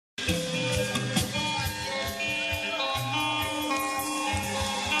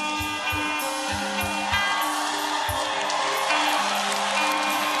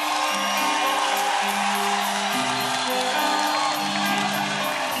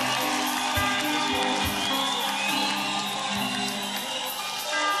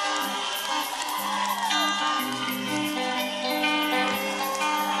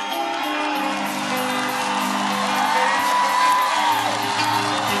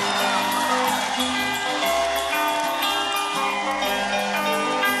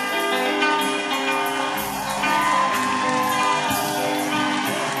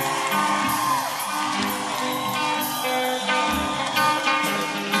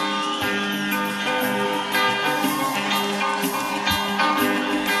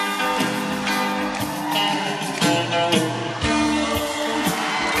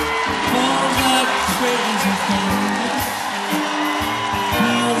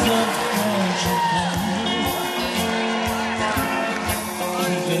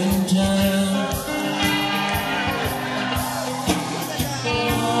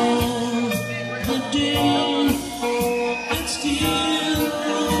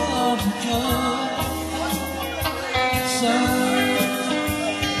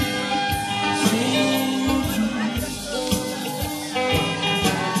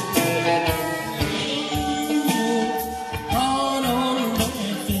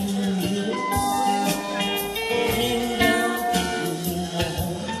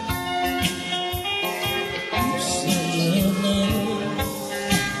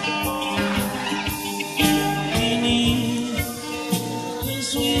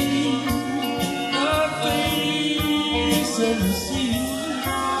sweet, our face of the sea,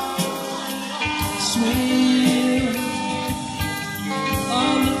 sweet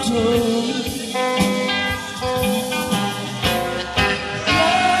on the toe.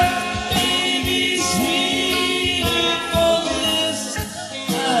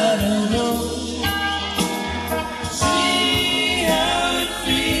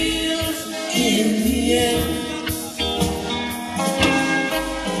 In the end,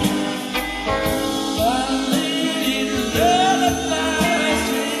 my lady lullabies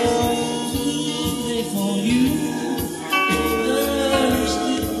for you,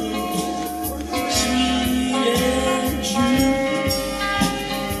 thirsty, sweet and true.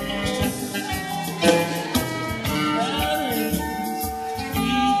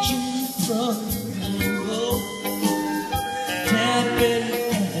 Reaching from the road, tapping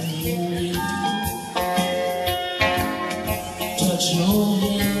at you. Touch your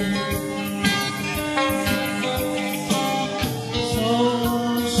hand, so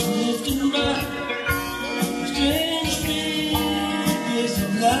swift and bright, strange figures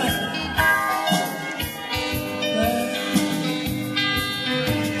of light,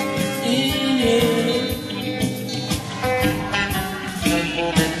 in it.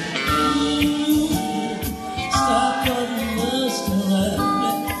 Stop what must have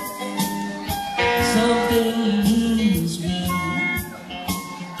something moves me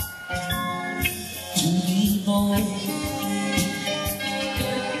to be born.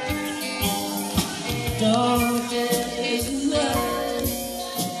 Dark as night,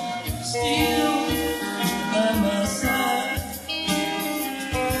 still by my side,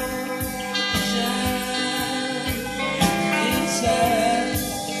 shine inside.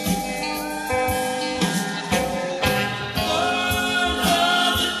 One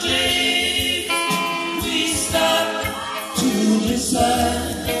of the days we stop to decide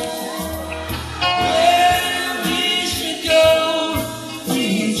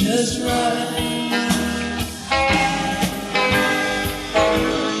just right.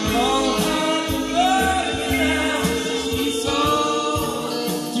 All on the road now, we saw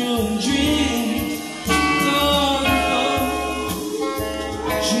doing dreams,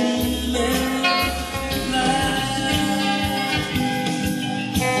 dreaming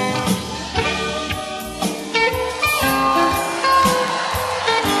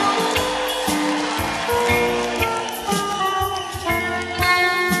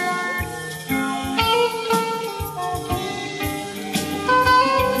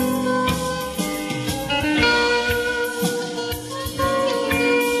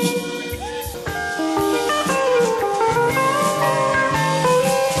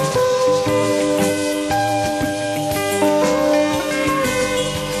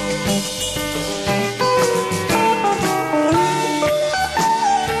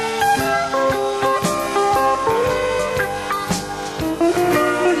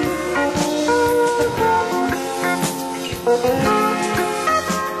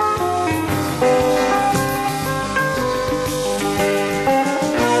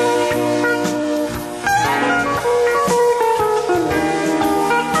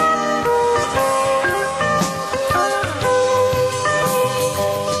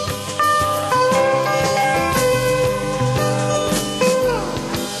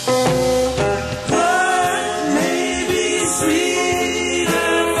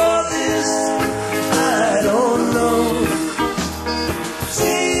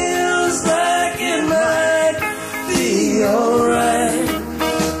alright.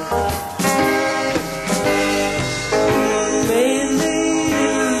 Lately,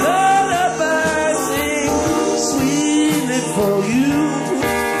 lullaby sing sweetly for you.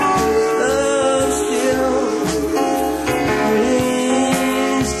 Love still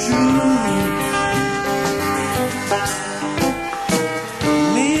rings true.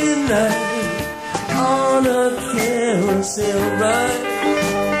 Midnight on a carousel ride,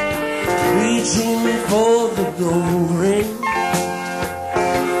 reaching for the gold ring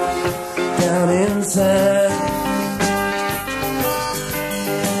down inside.